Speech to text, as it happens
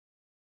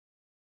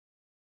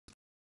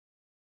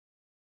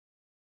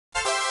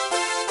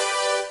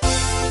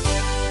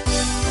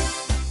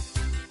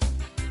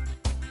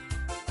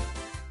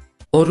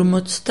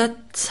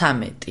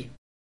53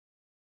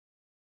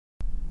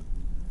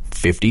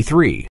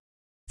 53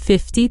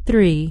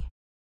 53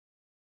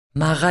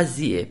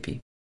 მაღაზიები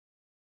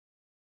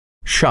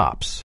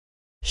shops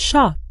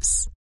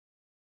shops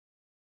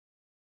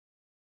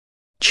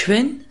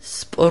ჩვენ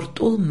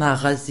სპორტულ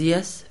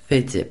მაღაზიას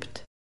ვეძებთ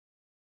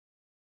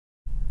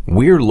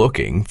We're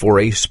looking for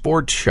a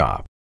sports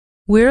shop.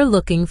 We're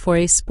looking for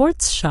a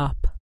sports shop.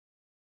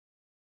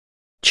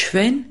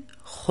 ჩვენ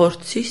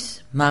ხორცის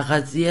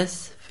მაღაზიას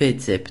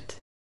ვეძებთ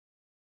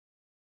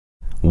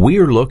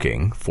We're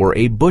looking for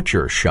a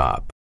butcher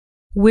shop.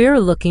 We're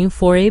looking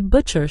for a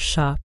butcher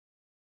shop.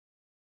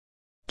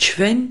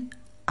 ჩვენ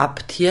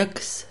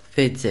აფთიაქს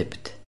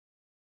ვეძებთ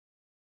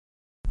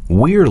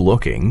We're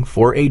looking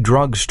for a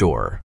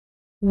drugstore.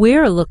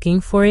 We're looking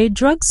for a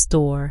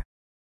drugstore.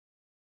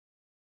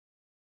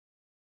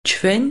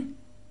 ჩვენ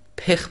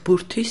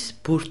ფეხბურთის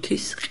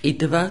ბურთის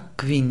ყიდვა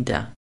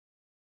გვინდა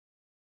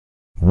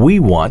We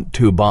want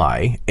to buy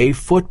a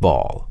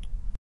football.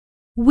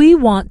 We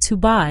want to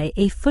buy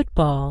a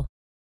football.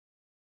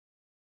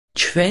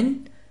 ჩვენ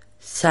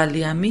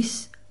სალიამის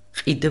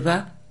ყიდვა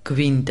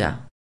გვინდა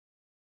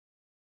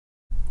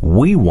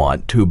We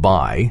want to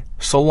buy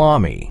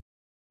salami.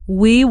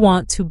 We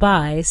want to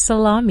buy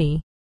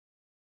salami.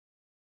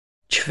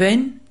 ჩვენ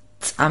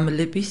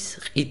წამლების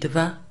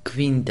ყიდვა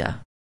გვინდა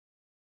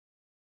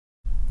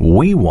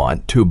We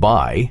want to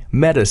buy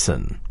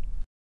medicine.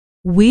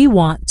 We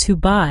want to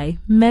buy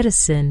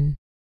medicine.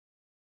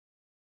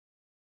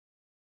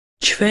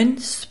 ჩვენ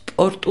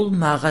სპორტულ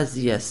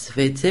მაღაზიას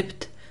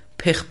ვეძებთ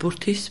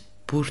ფეხბურთის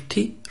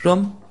ბურთი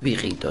რომ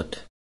ვიყიდოთ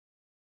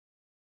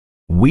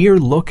We're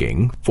looking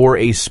for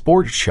a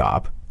sports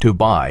shop to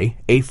buy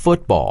a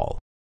football.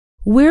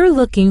 We're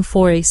looking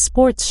for a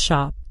sports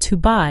shop to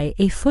buy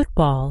a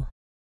football.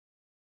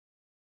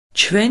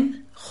 ჩვენ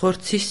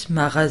ხორცის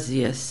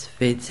მაღაზიას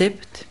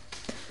ვეძებთ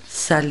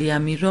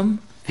სალიამი რომ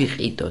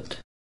ვიყიდოთ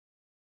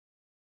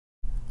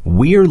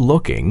We're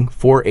looking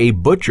for a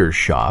butcher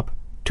shop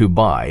to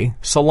buy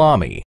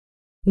salami.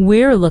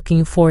 We're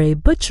looking for a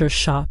butcher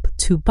shop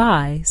to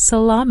buy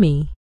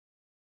salami.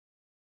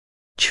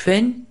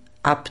 ჩვენ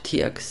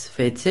აფთიაქს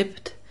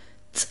ვეძებთ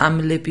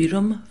წამლები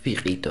რომ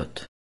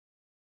ვიყიდოთ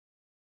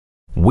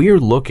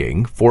We're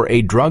looking for a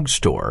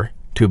drugstore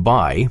to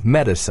buy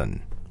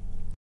medicine.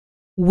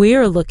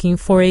 We're looking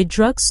for a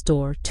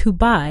drugstore to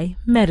buy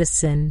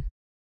medicine.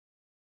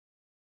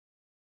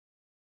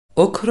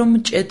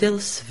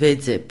 ოქრომჭედელს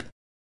ვეძებ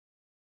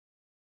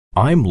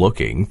I'm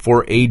looking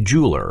for a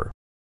jeweler.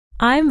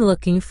 I'm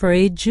looking for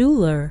a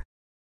jeweler.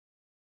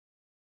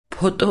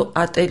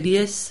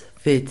 ფოტოატელიეს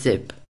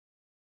ვეძებ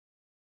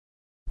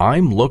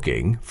I'm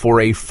looking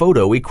for a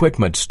photo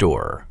equipment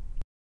store.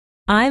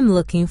 I'm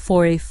looking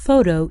for a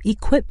photo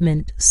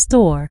equipment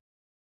store.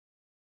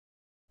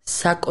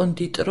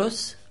 საკონდიტროს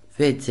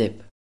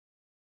ვეძებ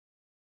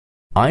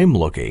I'm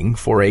looking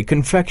for a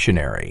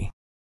confectionery.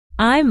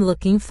 I'm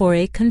looking for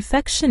a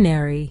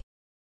confectionery.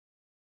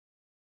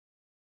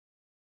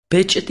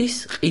 ბეჭდის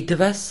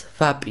ყიდვას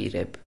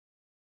ვაპირებ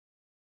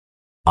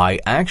I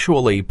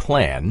actually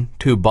plan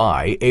to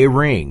buy a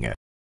ring.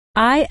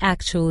 I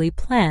actually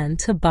plan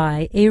to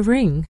buy a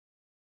ring.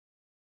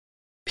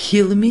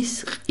 ფილმის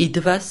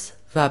ყიდვას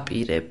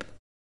ვაპირებ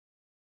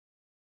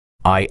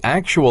I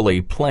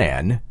actually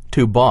plan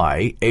to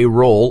buy a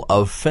roll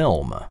of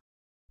film.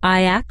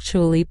 I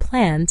actually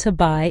plan to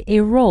buy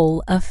a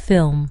roll of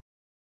film.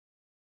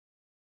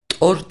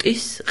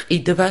 ტორტის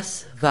ყიდვას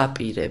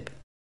ვაპირებ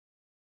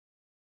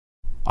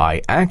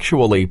I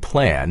actually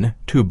plan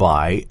to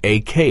buy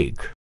a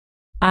cake.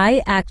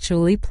 I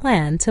actually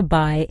plan to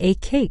buy a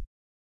cake.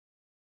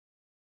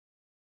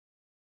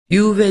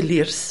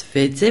 იუველირს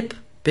ვეძებ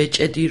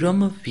ბეჭედი რომ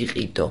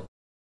ვიყიდო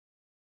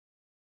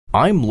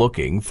I'm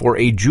looking for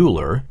a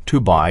jeweler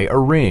to buy a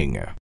ring.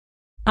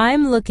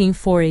 I'm looking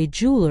for a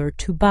jeweler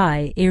to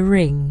buy a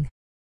ring.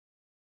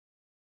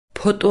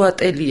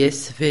 ფოტოატელიეს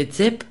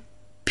ვეძებ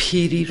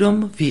ფირი რომ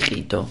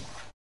ვიყიდო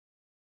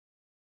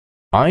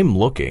I'm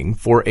looking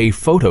for a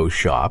photo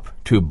shop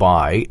to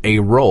buy a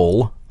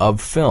roll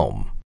of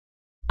film.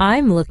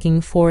 I'm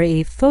looking for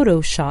a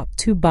photo shop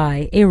to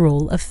buy a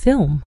roll of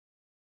film.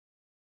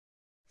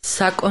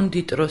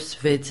 საკონდიტროს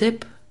ვეძებ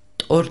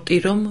ტორტი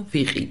რომ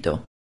ვიყიდო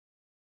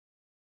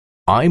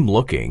I'm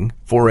looking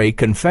for a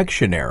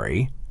confectionery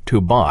to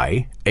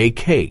buy a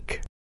cake.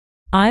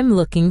 I'm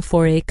looking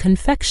for a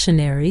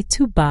confectionery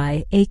to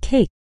buy a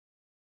cake.